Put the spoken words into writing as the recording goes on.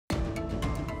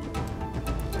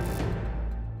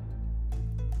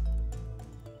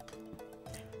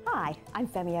Hi, I'm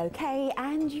Femi OK,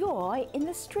 and you're in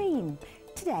the stream.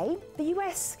 Today, the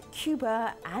US,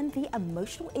 Cuba, and the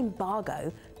emotional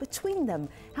embargo between them.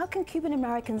 How can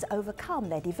Cuban-Americans overcome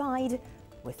their divide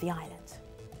with the island?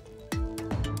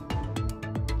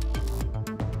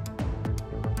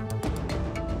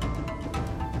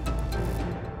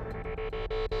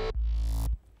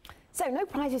 So no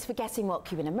prizes for guessing what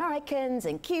Cuban-Americans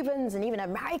and Cubans and even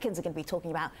Americans are going to be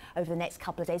talking about over the next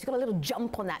couple of days. We've got a little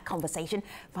jump on that conversation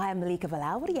via Malika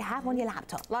Valal. What do you have on your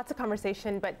laptop? Lots of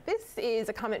conversation, but this is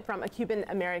a comment from a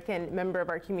Cuban-American member of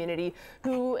our community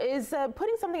who is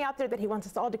putting something out there that he wants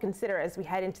us all to consider as we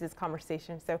head into this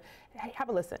conversation. So have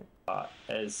a listen.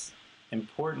 As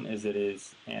important as it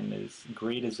is and as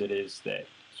great as it is that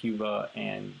Cuba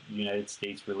and United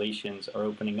States relations are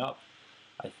opening up,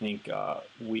 I think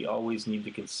we always need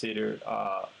to consider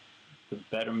the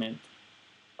betterment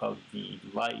of the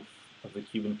life of the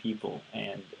Cuban people,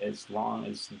 and as long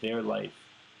as their life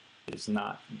is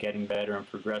not getting better and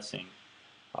progressing,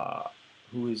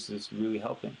 who is this really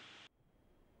helping?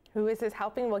 Who is this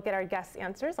helping? We'll get our guests'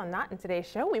 answers on that in today's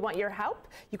show. We want your help.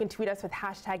 You can tweet us with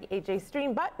hashtag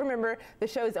AJStream, but remember, the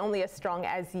show is only as strong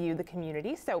as you, the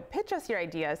community. So pitch us your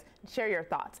ideas, share your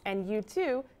thoughts, and you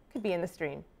too could be in the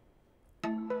stream.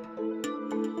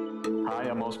 Hi,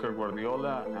 I'm Oscar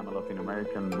Guardiola. I'm a Latin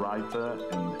American writer,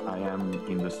 and I am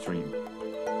in the stream.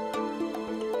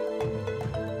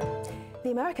 The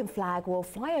American flag will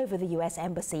fly over the US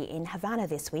Embassy in Havana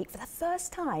this week for the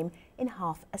first time in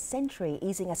half a century,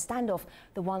 easing a standoff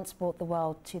that once brought the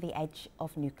world to the edge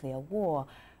of nuclear war.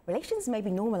 Relations may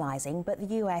be normalizing, but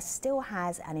the US still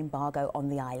has an embargo on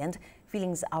the island.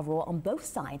 Feelings are raw on both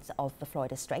sides of the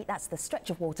Florida Strait. That's the stretch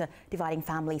of water dividing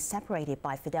families separated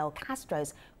by Fidel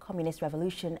Castro's communist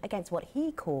revolution against what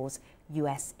he calls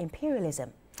US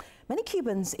imperialism. Many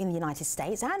Cubans in the United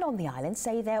States and on the island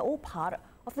say they're all part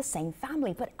of the same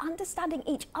family, but understanding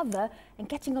each other and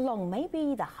getting along may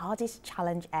be the hardest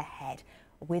challenge ahead.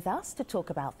 With us to talk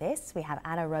about this, we have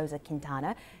Ana Rosa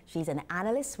Quintana. She's an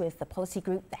analyst with the policy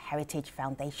group, the Heritage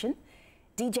Foundation.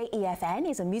 DJ EFN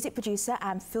is a music producer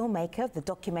and filmmaker of the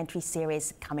documentary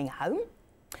series Coming Home.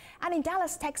 And in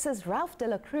Dallas, Texas, Ralph de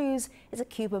la Cruz is a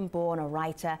Cuban-born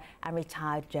writer and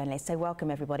retired journalist. So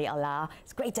welcome, everybody. Allah,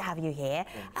 it's great to have you here.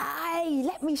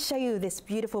 Let me show you this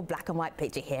beautiful black and white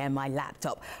picture here on my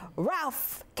laptop.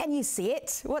 Ralph, can you see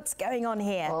it? What's going on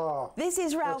here? This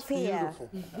is Ralph here,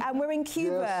 and we're in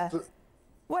Cuba. Yes,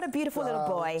 what a beautiful little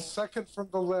boy. Second from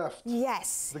the left.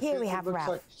 Yes, here we have Ralph.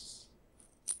 Like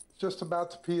just about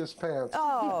to pee his pants.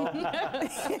 Oh,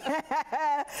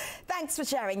 thanks for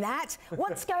sharing that.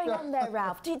 What's going on there,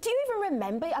 Ralph? Do you even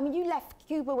remember? I mean, you left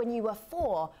Cuba when you were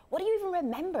 4. What do you even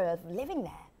remember of living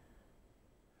there?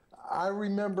 I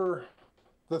remember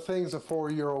the things a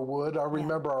 4-year-old would. I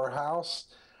remember our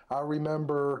house. I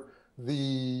remember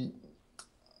the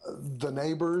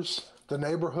neighbors, the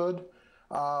neighborhood.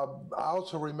 I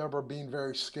also remember being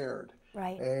very scared.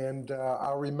 Right. And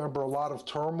I remember a lot of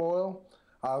turmoil.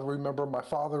 I remember my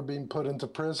father being put into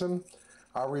prison.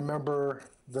 I remember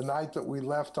the night that we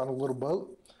left on a little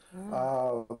boat.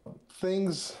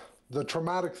 The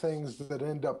traumatic things that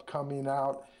end up coming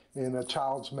out in a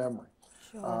child's memory.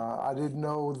 Sure. I didn't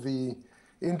know the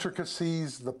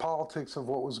intricacies, the politics of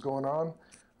what was going on,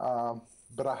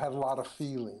 but I had a lot of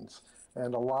feelings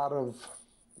and a lot of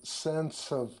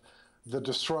sense of the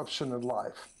disruption in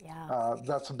life. Yeah.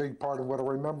 That's a big part of what I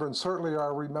remember. And certainly I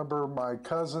remember my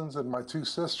cousins and my 2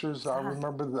 sisters. I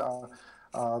remember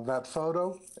that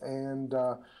photo, and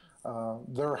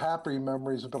they're happy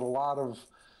memories, but a lot of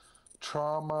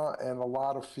trauma and a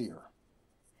lot of fear.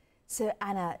 So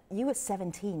Anna, you were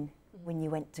 17 when you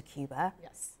went to Cuba.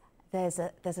 Yes. There's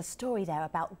a story there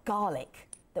about garlic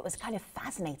that was kind of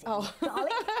fascinating. Oh.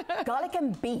 Garlic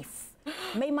and beef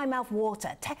made my mouth water.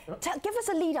 Give us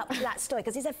a lead up to that story,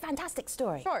 because it's a fantastic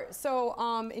story. Sure. So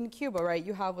in Cuba, right,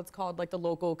 you have what's called like the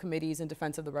local committees in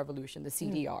defense of the revolution, the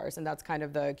CDRs, and that's kind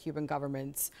of the Cuban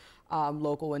government's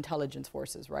local intelligence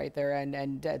forces, right?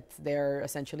 They're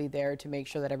essentially there to make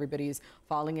sure that everybody's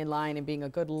falling in line and being a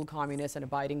good little communist and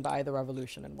abiding by the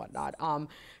revolution and whatnot.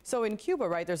 So in Cuba,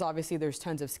 right, there's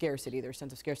tons of scarcity. There's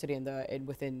tons of scarcity in the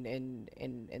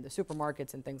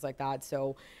supermarkets and things like that.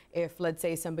 So if, let's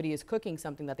say, somebody is cooking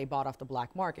something that they bought off the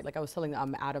black market, like I was telling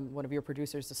Adam, one of your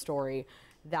producers, the story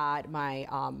that my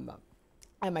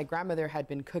grandmother had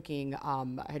been cooking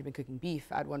beef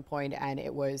at one point, and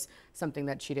it was something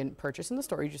that she didn't purchase in the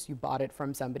store. You bought it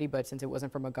from somebody, but since it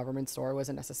wasn't from a government store, it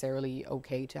wasn't necessarily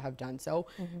okay to have done so.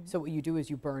 So what you do is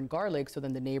you burn garlic so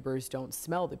then the neighbors don't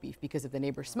smell the beef, because if the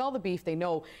neighbors smell the beef, they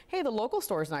know, hey, the local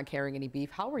store is not carrying any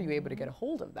beef. How were you able to get a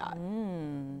hold of that?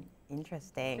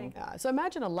 Interesting. So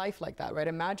imagine a life like that, right?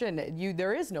 Imagine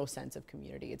there is no sense of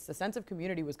community. It's the sense of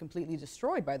community was completely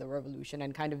destroyed by the revolution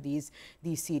and kind of these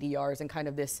CDRs and kind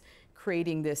of this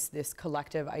creating this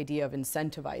collective idea of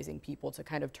incentivizing people to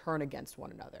kind of turn against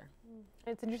one another.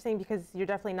 It's interesting because you're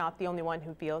definitely not the only one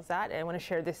who feels that. And I want to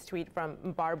share this tweet from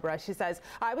Barbara. She says,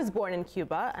 I was born in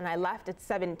Cuba and I left at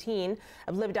 17.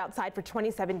 I've lived outside for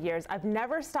 27 years. I've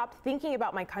never stopped thinking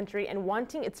about my country and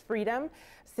wanting its freedom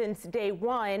since day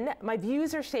one. My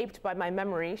views are shaped by my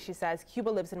memory. She says,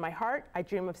 Cuba lives in my heart. I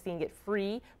dream of seeing it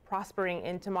free, prospering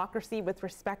in democracy with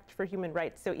respect for human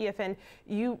rights. So Iafin,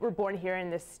 you were born here in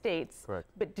the States. Correct.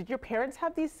 But did your parents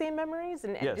have these same memories?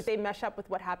 And Yes. did they mesh up with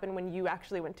what happened when you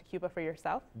actually went to Cuba for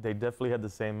yourself? They definitely had the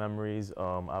same memories.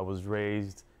 I was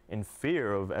raised in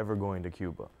fear of ever going to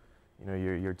Cuba. You know,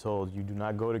 you're told you do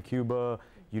not go to Cuba,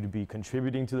 you'd be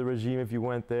contributing to the regime if you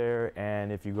went there,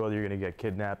 and if you go there, you're gonna get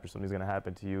kidnapped or something's gonna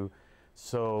happen to you.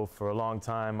 So for a long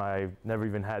time, I never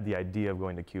even had the idea of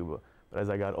going to Cuba. But as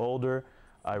I got older,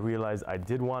 I realized I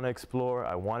did want to explore.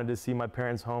 I wanted to see my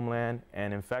parents' homeland,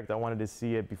 and in fact, I wanted to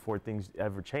see it before things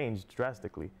ever changed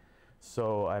drastically.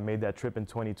 So I made that trip in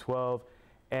 2012,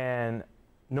 and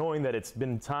knowing that it's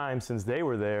been time since they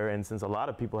were there and since a lot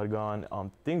of people had gone,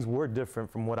 things were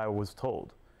different from what I was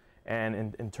told.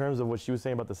 And in terms of what she was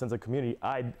saying about the sense of community,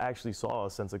 I actually saw a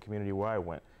sense of community where I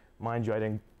went. Mind you, I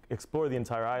didn't explore the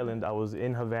entire island. I was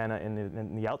in Havana,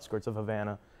 in the outskirts of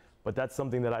Havana. But that's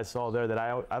something that I saw there that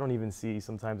I don't even see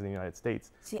sometimes in the United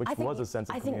States, which was a sense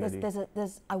of community. I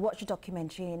think I watched a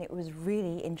documentary and it was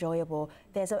really enjoyable.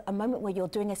 There's a moment where you're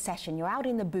doing a session, you're out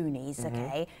in the boonies,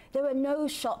 okay? There are no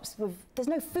shops there's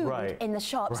no food in the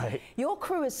shops. Right. Your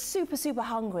crew is super, super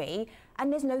hungry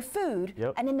and there's no food.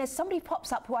 Yep. And then there's somebody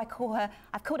pops up who I've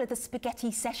called her the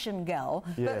spaghetti session girl.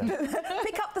 Yeah.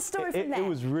 Pick up the story from there. It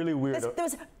was really weird. There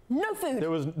was no food. There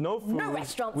was no food. No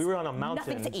restaurants. We were on a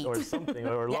mountain nothing to eat. or something,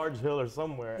 or a large hill or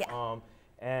somewhere. Yeah.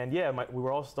 And yeah, we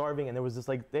were all starving, and there was this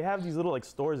they have these little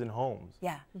stores in homes.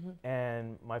 Yeah.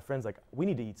 And my friends we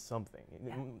need to eat something.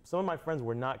 Yeah. Some of my friends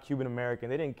were not Cuban-American.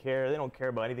 They didn't care. They don't care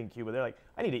about anything Cuba. They're like,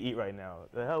 I need to eat right now.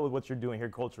 The hell with what you're doing here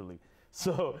culturally.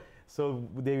 So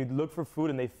they would look for food,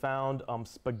 and they found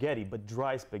spaghetti, but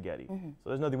dry spaghetti. So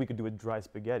there's nothing we could do with dry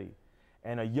spaghetti.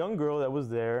 And a young girl that was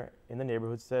there in the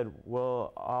neighborhood said,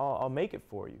 well, I'll make it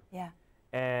for you. Yeah.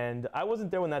 And I wasn't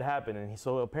there when that happened. And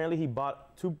so apparently he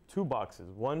bought two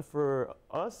boxes, one for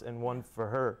us and one for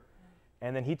her.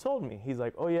 And then he told me, he's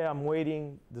like, oh yeah, I'm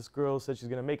waiting. This girl said she's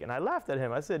gonna make it. And I laughed at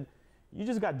him. I said, you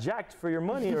just got jacked for your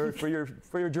money or for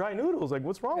your dry noodles. Like,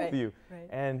 what's wrong with you? Right.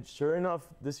 And sure enough,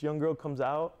 this young girl comes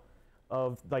out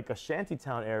of a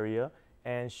shantytown area,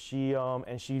 and she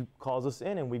calls us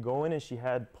in, and we go in, and she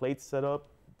had plates set up,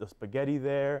 the spaghetti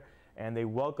there, and they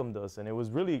welcomed us. And it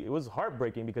was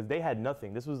heartbreaking because they had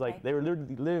nothing. This was they were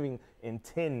literally living in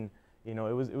tin. You know,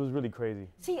 it was really crazy.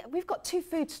 See, we've got two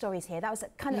food stories here. That was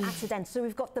kind of accidental. So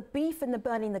we've got the beef and the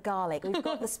burning the garlic. We've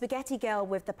got the spaghetti girl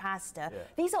with the pasta. Yeah.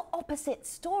 These are opposite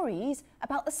stories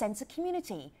about the sense of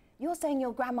community. You're saying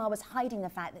your grandma was hiding the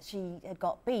fact that she had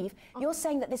got beef. You're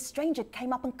saying that this stranger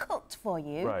came up and cooked for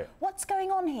you. Right. What's going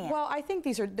on here? Well, I think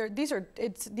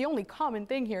it's the only common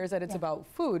thing here is that it's about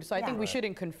food. So I think we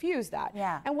shouldn't confuse that.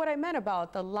 Yeah. And what I meant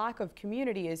about the lack of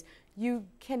community is you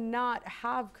cannot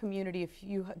have community if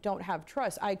you don't have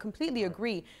trust. I completely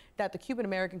agree that the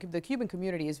Cuban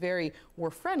community is we're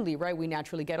friendly, right? We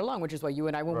naturally get along, which is why you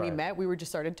and I, when we met, we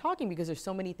just started talking because there's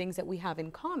so many things that we have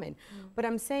in common. But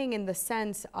I'm saying in the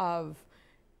sense of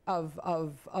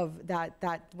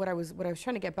that what I was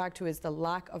trying to get back to is the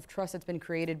lack of trust that's been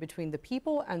created between the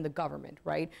people and the government,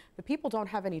 right? The people don't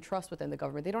have any trust within the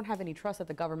government. They don't have any trust that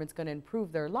the government's going to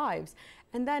improve their lives.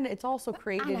 And then it's also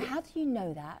created... Anna, how do you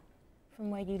know that? From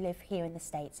where you live here in the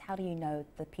States, how do you know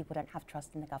that people don't have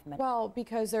trust in the government? Well,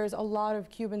 because there's a lot of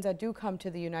Cubans that do come to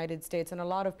the United States, and a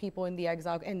lot of people in the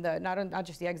exile, not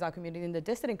just the exile community, in the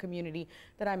dissident community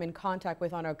that I'm in contact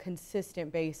with on a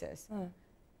consistent basis.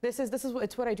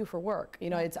 It's what I do for work. You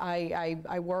know,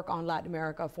 I work on Latin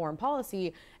America foreign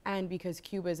policy, and because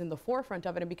Cuba is in the forefront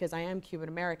of it, and because I am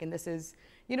Cuban-American, this is,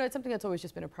 it's something that's always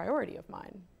just been a priority of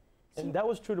mine. And that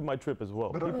was true to my trip as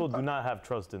well. People do not have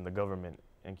trust in the government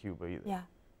in Cuba either. Yeah.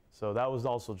 So that was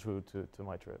also true to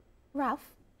my trip.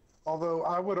 Ralph? Although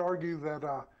I would argue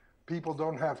that people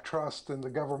don't have trust in the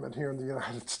government here in the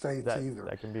United States either.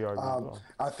 That can be argued as well.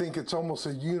 I think it's almost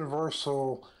a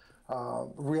universal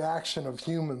reaction of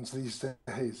humans these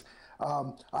days.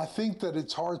 I think that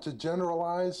it's hard to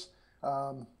generalize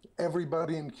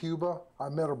everybody in Cuba. I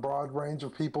met a broad range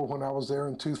of people when I was there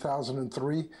in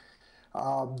 2003.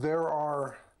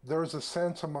 There's a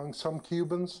sense among some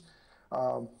Cubans,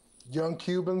 young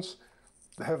Cubans,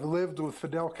 have lived with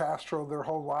Fidel Castro their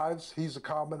whole lives. He's a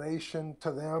combination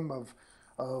to them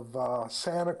of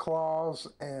Santa Claus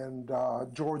and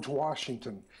George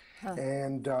Washington.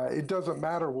 And it doesn't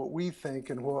matter what we think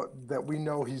and that we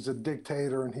know he's a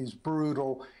dictator and he's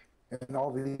brutal and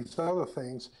all these other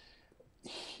things.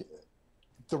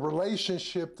 The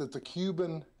relationship that the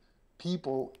Cuban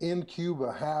people in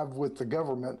Cuba have with the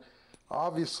government,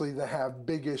 obviously they have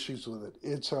big issues with it.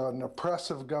 It's an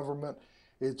oppressive government.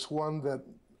 It's one that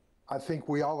I think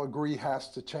we all agree has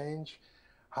to change.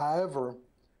 However,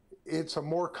 it's a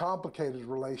more complicated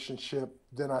relationship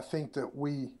than I think that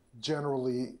we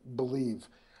generally believe.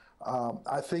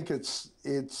 I think it's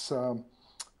a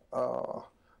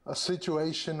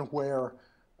situation where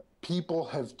people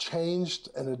have changed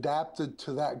and adapted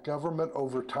to that government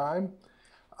over time.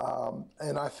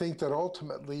 And I think that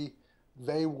ultimately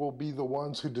they will be the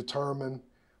ones who determine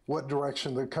what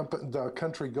direction the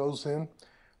country goes in.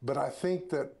 But I think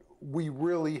that we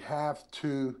really have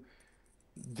to,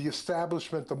 the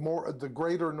establishment, the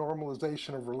greater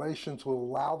normalization of relations will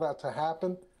allow that to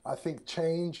happen. I think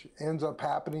change ends up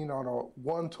happening on a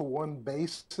one-to-one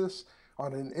basis,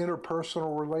 on an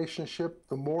interpersonal relationship.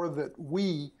 The more that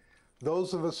we,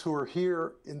 those of us who are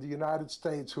here in the United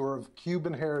States who are of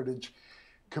Cuban heritage,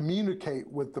 communicate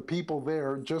with the people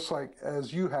there, just like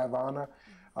as you have, Anna,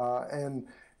 and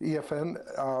EFN,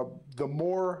 the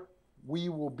more we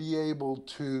will be able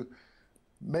to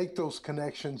make those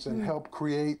connections and help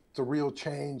create the real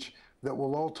change that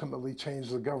will ultimately change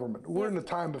the government. We're in a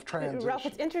time of transition. Ralph,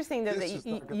 it's interesting though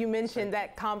that you mentioned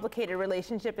that complicated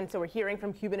relationship, and so we're hearing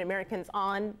from Cuban-Americans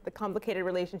on the complicated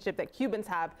relationship that Cubans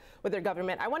have with their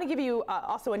government. I want to give you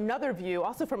also another view,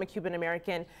 also from a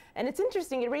Cuban-American, and it's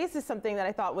interesting, it raises something that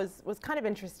I thought was kind of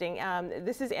interesting.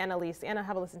 This is Annalise. Anna,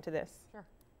 have a listen to this. Sure.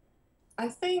 I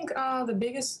think the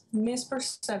biggest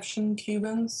misperception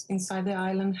Cubans inside the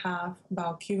island have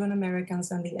about Cuban-Americans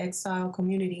and the exile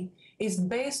community is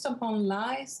based upon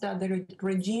lies that the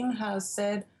regime has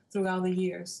said throughout the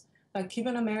years. That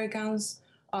Cuban-Americans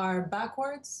are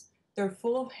backwards, they're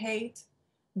full of hate,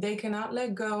 they cannot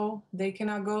let go, they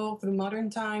cannot go through modern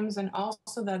times, and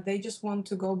also that they just want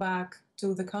to go back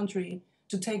to the country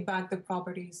to take back the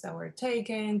properties that were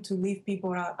taken, to leave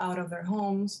people out of their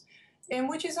homes, and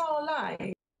which is all a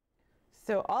lie.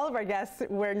 So all of our guests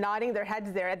were nodding their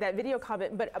heads there at that video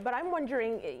comment, but I'm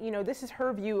wondering, you know, this is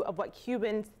her view of what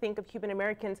Cubans think of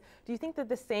Cuban-Americans. Do you think that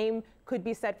the same could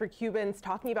be said for Cubans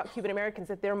talking about Cuban-Americans,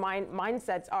 that their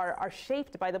mindsets are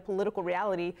shaped by the political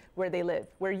reality where they live,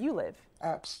 where you live?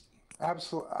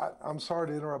 Absolutely. I'm sorry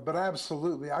to interrupt, but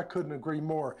absolutely, I couldn't agree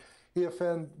more.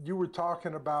 EFN, you were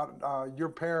talking about your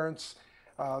parents,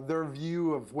 their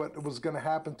view of what was going to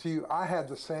happen to you. I had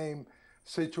the same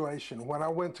situation. When I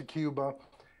went to Cuba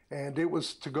and it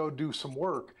was to go do some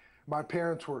work, my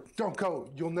parents were, don't go,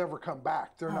 you'll never come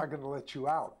back. They're not going to let you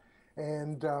out.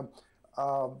 And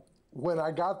when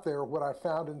I got there, what I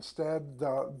found instead,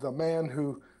 the man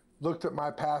who looked at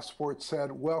my passport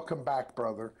said, welcome back,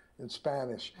 brother, in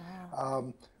Spanish.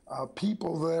 Wow.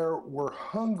 People there were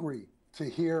hungry to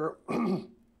hear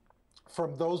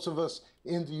from those of us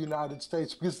in the United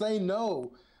States, because they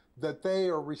know that they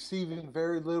are receiving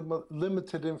very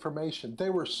limited information. They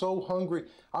were so hungry.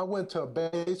 I went to a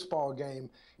baseball game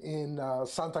in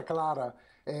Santa Clara,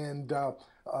 and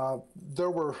there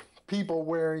were people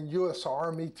wearing U.S.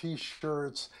 Army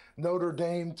T-shirts, Notre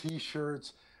Dame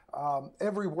T-shirts.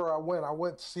 Everywhere I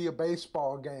went to see a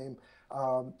baseball game,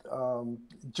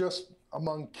 just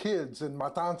among kids in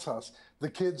Matanzas. The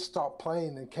kids stopped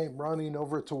playing and came running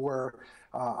over to where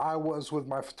I was with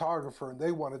my photographer, and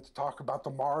they wanted to talk about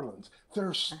the Marlins.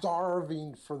 They're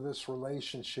starving for this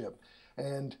relationship.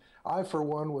 And I, for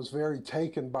one, was very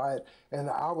taken by it. And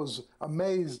I was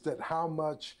amazed at how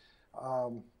much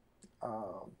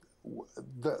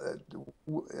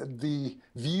the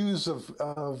views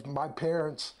of my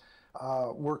parents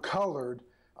were colored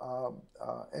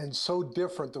and so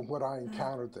different than what I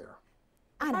encountered there.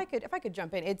 If I could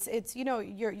jump in, it's you know,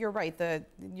 you're right.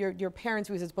 Your parents'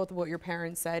 views, it's both of what your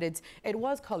parents said. It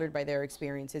was colored by their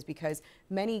experiences, because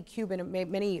many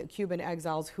Cuban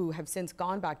exiles who have since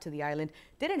gone back to the island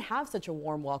didn't have such a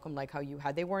warm welcome like how you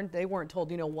had. They weren't told,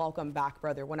 you know, welcome back,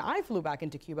 brother. When I flew back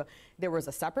into Cuba, there was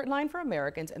a separate line for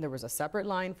Americans and there was a separate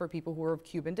line for people who were of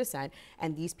Cuban descent.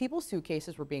 And these people's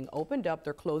suitcases were being opened up.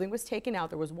 Their clothing was taken out.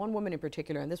 There was one woman in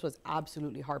particular, and this was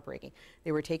absolutely heartbreaking.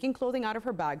 They were taking clothing out of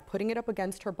her bag, putting it up against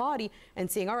against her body and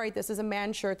saying, all right, this is a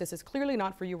man's shirt, this is clearly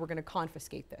not for you, we're going to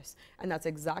confiscate this. And that's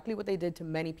exactly what they did to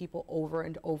many people over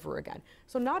and over again.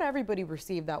 So not everybody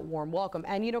received that warm welcome.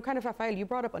 And, you know, kind of, Rafael, you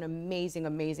brought up an amazing,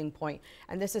 amazing point.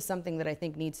 And this is something that I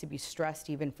think needs to be stressed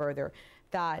even further,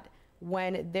 that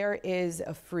when there is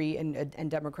a free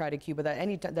and democratic Cuba, that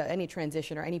any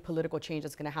transition or any political change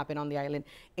that's going to happen on the island,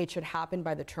 it should happen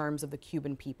by the terms of the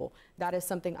Cuban people. That is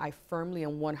something I firmly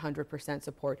and 100%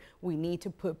 support. We need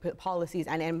to put policies,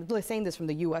 and I'm saying this from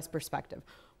the U.S. perspective,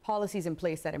 policies in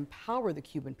place that empower the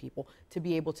Cuban people to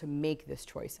be able to make this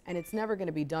choice. And it's never going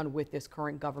to be done with this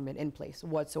current government in place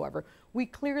whatsoever. We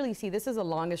clearly see this is the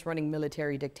longest running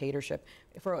military dictatorship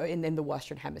in the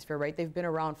Western Hemisphere, right? They've been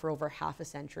around for over half a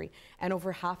century, and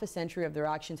over half a century of their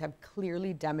actions have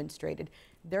clearly demonstrated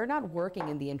they're not working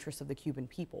in the interests of the Cuban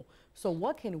people. So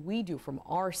what can we do from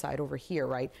our side over here,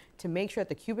 right, to make sure that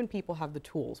the Cuban people have the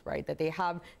tools, right, that they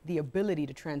have the ability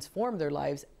to transform their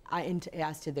lives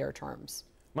as to their terms?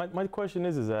 My question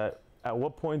is that at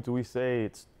what point do we say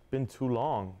it's been too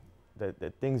long, that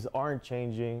things aren't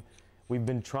changing? We've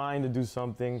been trying to do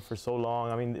something for so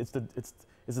long. I mean, it's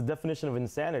the definition of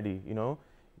insanity, you know,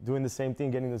 doing the same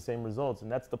thing, getting the same results. And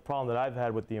that's the problem that I've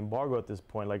had with the embargo at this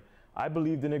point. Like, I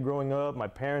believed in it growing up, my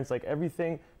parents, like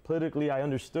everything politically, I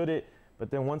understood it.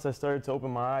 But then once I started to open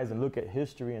my eyes and look at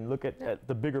history and look at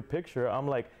the bigger picture, I'm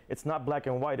like, it's not black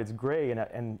and white, it's gray.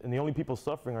 And the only people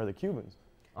suffering are the Cubans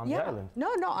on the island. No,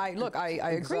 I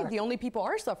agree. The only people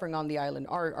are suffering on the island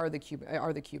are the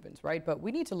Cubans, right? But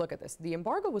we need to look at this. The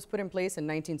embargo was put in place in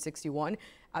 1961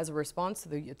 as a response to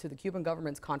the Cuban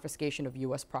government's confiscation of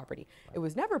U.S. property. It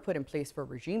was never put in place for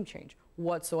regime change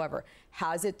whatsoever.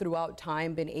 Has it throughout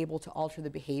time been able to alter the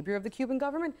behavior of the Cuban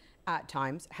government? At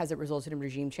times. Has it resulted in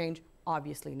regime change?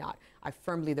 Obviously not.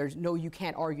 You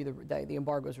can't argue the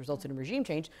embargo has resulted in regime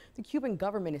change. The Cuban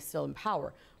government is still in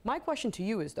power. My question to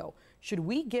you is, though, should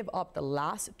we give up the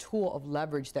last tool of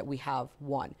leverage that we have?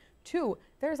 One. Two,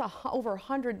 there's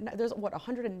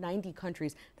 190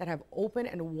 countries that have open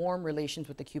and warm relations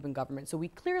with the Cuban government. So we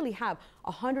clearly have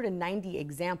 190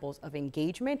 examples of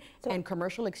engagement and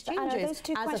commercial exchanges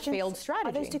as a failed strategy.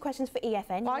 Are those two questions for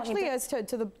EFN? Well, actually, as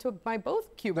to my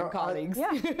both Cuban colleagues.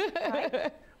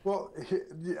 Right. Well,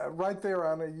 right there,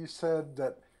 Anna, you said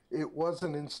that it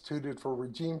wasn't instituted for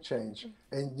regime change,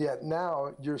 and yet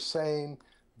now you're saying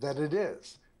that it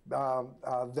is.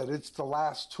 That it's the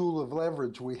last tool of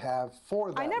leverage we have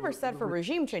for that. I never said for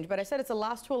regime change, but I said it's the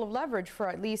last tool of leverage for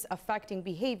at least affecting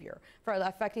behavior, for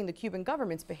affecting the Cuban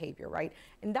government's behavior, right?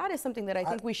 And that is something that I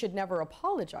think we should never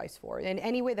apologize for. In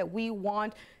any way that we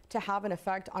want to have an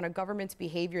effect on a government's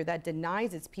behavior that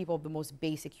denies its people the most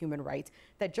basic human rights,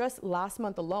 that just last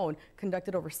month alone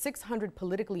conducted over 600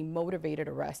 politically motivated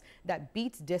arrests, that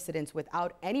beats dissidents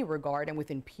without any regard and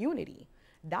with impunity.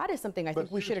 That is something I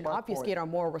think we should obfuscate our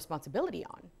moral responsibility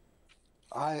on.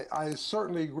 I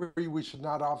certainly agree we should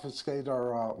not obfuscate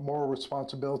our moral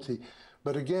responsibility.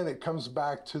 But again, it comes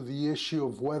back to the issue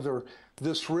of whether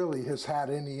this really has had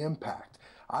any impact.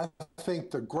 I think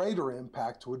the greater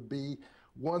impact would be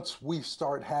once we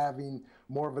start having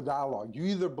more of a dialogue. You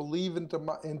either believe in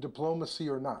diplomacy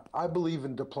or not. I believe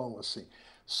in diplomacy.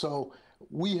 So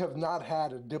we have not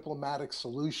had a diplomatic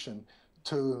solution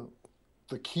to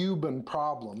the Cuban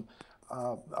problem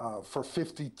for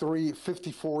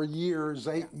 54 years,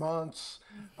 8 months.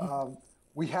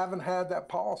 We haven't had that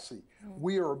policy.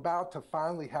 We are about to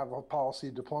finally have a policy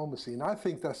of diplomacy, and I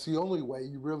think that's the only way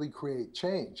you really create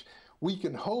change. We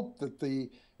can hope that the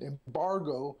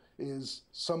embargo is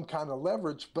some kind of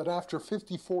leverage, but after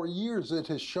 54 years, it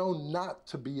has shown not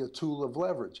to be a tool of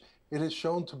leverage. It has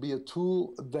shown to be a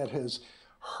tool that has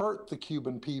hurt the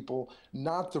Cuban people,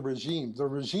 not the regime. The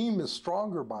regime is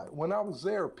stronger by it. When I was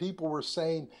there, people were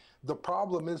saying the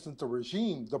problem isn't the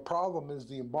regime, the problem is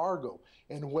the embargo.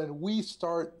 And when we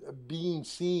start being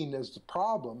seen as the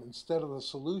problem instead of the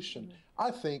solution, I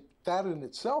think that in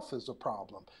itself is a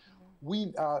problem.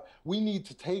 We need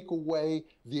to take away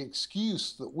the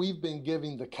excuse that we've been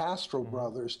giving the Castro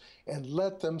brothers and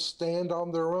let them stand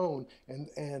on their own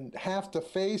and have to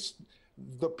face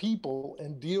the people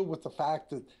and deal with the fact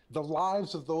that the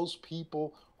lives of those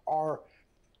people are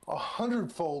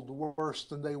 100-fold worse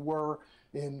than they were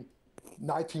in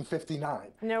 1959.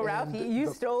 No, Ralph,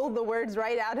 you stole the words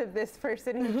right out of this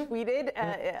person who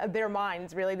tweeted their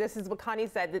minds, really. This is what Connie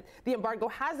said, that the embargo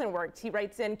hasn't worked. He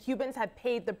writes in, Cubans have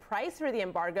paid the price for the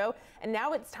embargo, and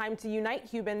now it's time to unite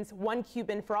Cubans, one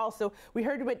Cuban for all. So we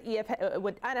heard what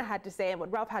Anna had to say and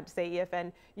what Ralph had to say,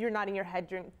 EFN. You're nodding your head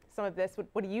during some of this.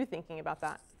 What are you thinking about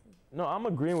that? No, I'm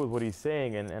agreeing with what he's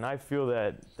saying, and I feel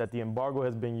that the embargo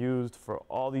has been used for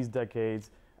all these decades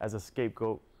as a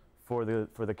scapegoat for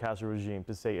the Castro regime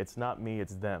to say it's not me,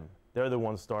 it's them. They're the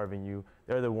ones starving you.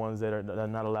 They're the ones that are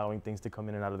not allowing things to come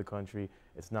in and out of the country.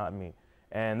 It's not me.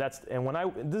 And this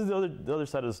is the other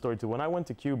side of the story too. When I went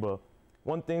to Cuba,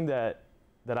 one thing that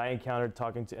I encountered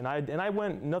talking to, and I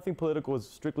went, nothing political, was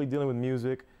strictly dealing with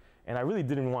music, and I really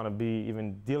didn't want to be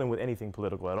even dealing with anything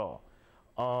political at all.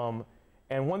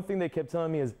 And one thing they kept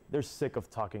telling me is they're sick of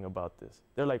talking about this.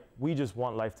 They're like, we just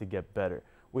want life to get better.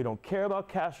 We don't care about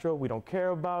Castro. We don't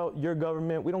care about your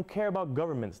government. We don't care about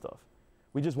government stuff.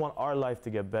 We just want our life to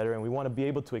get better, and we want to be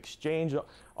able to exchange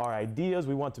our ideas.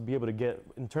 We want to be able to get,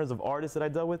 in terms of artists that I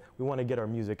dealt with, we want to get our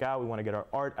music out. We want to get our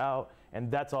art out, and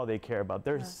that's all they care about.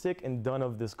 They're sick and done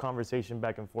of this conversation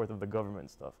back and forth of the government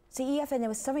stuff. See, EFN, there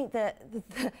was something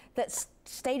that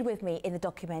stayed with me in the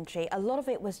documentary. A lot of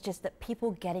it was just that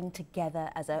people getting together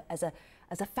as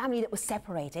a family that was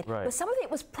separated. Right. But some of it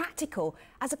was practical.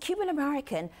 As a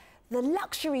Cuban-American, the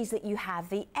luxuries that you have,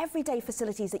 the everyday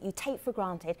facilities that you take for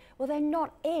granted, well, they're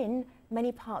not in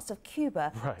many parts of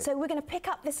Cuba. Right. So we're going to pick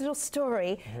up this little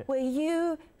story where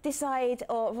you decide,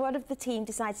 or one of the team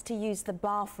decides to use the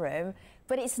bathroom,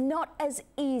 but it's not as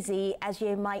easy as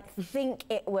you might think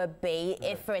it would be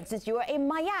if, for instance, you were in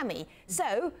Miami.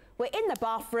 So we're in the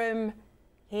bathroom.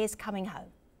 Here's coming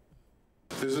home.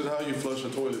 This is how you flush a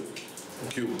toilet in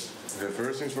Cuba. Okay,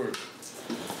 first things first.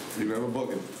 You grab a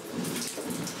bucket.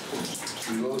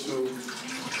 You go to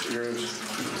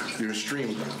your stream.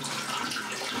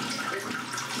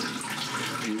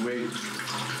 You wait.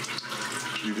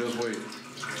 You just wait.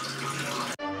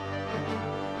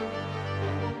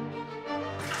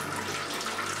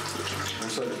 One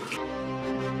second.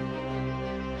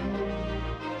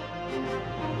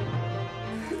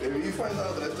 If he finds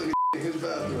out that I took a in his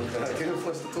bathroom and I can't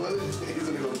flush the toilet, he's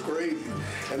gonna go crazy.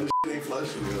 And the ain't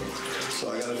flushing, you know.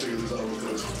 So I gotta figure this out with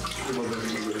this.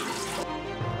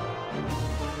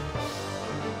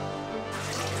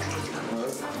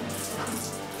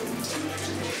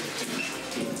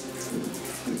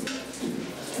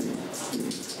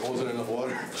 Wasn't enough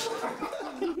water.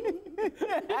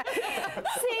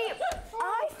 See,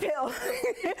 I feel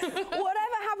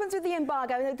whatever happens with the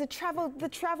embargo, the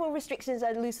travel restrictions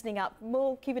are loosening up.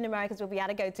 More Cuban-Americans will be able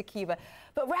to go to Cuba.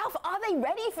 But Ralph, are they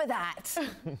ready for that?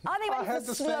 Are they ready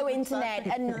for slow internet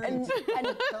and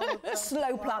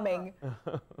slow plumbing?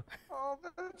 Oh,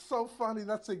 that's so funny.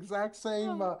 That's the exact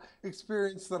same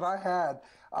experience that I had.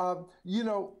 You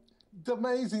know, the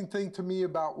amazing thing to me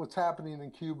about what's happening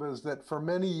in Cuba is that for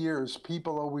many years,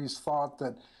 people always thought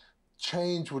that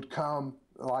change would come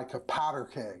like a powder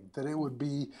keg, that it would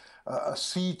be a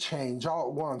sea change all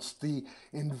at once. The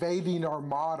invading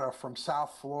armada from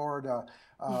South Florida,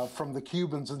 from the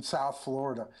Cubans in South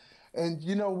Florida. And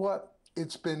you know what?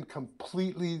 It's been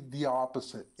completely the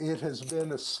opposite. It has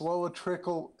been as slow a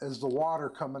trickle as the water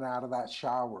coming out of that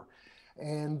shower.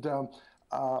 And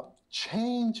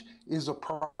change is a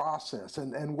process,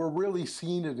 and we're really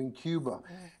seeing it in Cuba.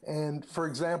 And for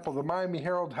example, the Miami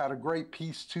Herald had a great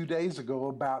piece 2 days ago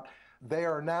about they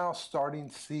are now starting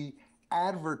to see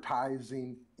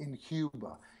advertising in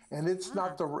Cuba. And it's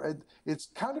not it's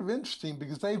kind of interesting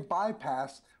because they've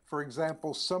bypassed, for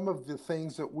example, some of the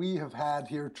things that we have had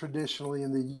here traditionally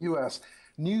in the U.S.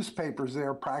 Newspapers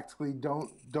there practically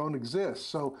don't exist.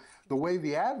 So the way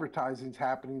the advertising is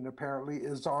happening apparently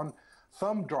is on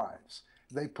thumb drives.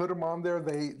 They put them on there,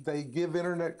 they give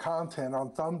internet content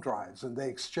on thumb drives, and they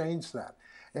exchange that.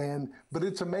 But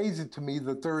it's amazing to me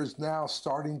that there is now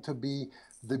starting to be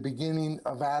the beginning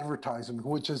of advertising,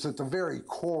 which is at the very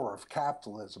core of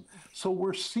capitalism. So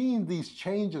we're seeing these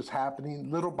changes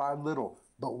happening little by little,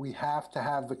 but we have to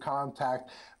have the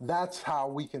contact. That's how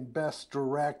we can best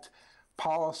direct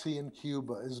policy in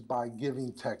Cuba, is by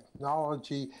giving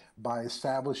technology, by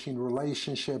establishing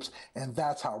relationships, and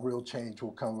that's how real change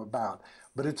will come about.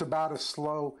 But it's about as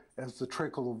slow as the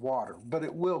trickle of water, but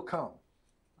it will come.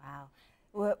 Wow.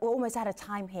 We're almost out of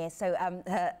time here. So,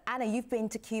 Anna, you've been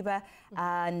to Cuba,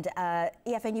 and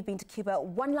EFN, you've been to Cuba.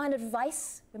 One line of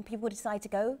advice when people decide to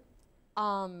go?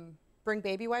 Bring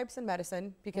baby wipes and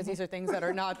medicine, because these are things that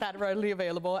are not that readily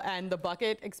available. And the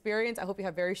bucket experience, I hope you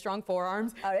have very strong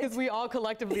forearms, because we all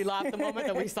collectively laughed the moment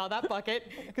that we saw that bucket,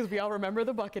 because we all remember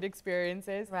the bucket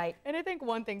experiences. Right. And I think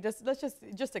one thing,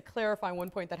 just to clarify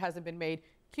one point that hasn't been made,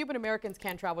 Cuban-Americans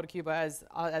can travel to Cuba as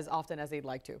often as they'd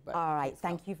like to. But all right,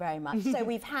 thank you very much. So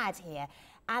we've had here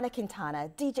Anna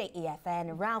Quintana, DJ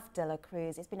EFN, Ralph de la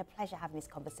Cruz. It's been a pleasure having this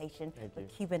conversation with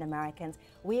Cuban-Americans.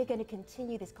 We are going to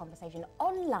continue this conversation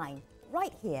online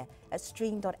right here at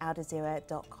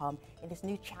stream.aljazeera.com in this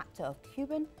new chapter of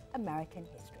Cuban-American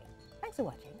history. Thanks for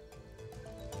watching.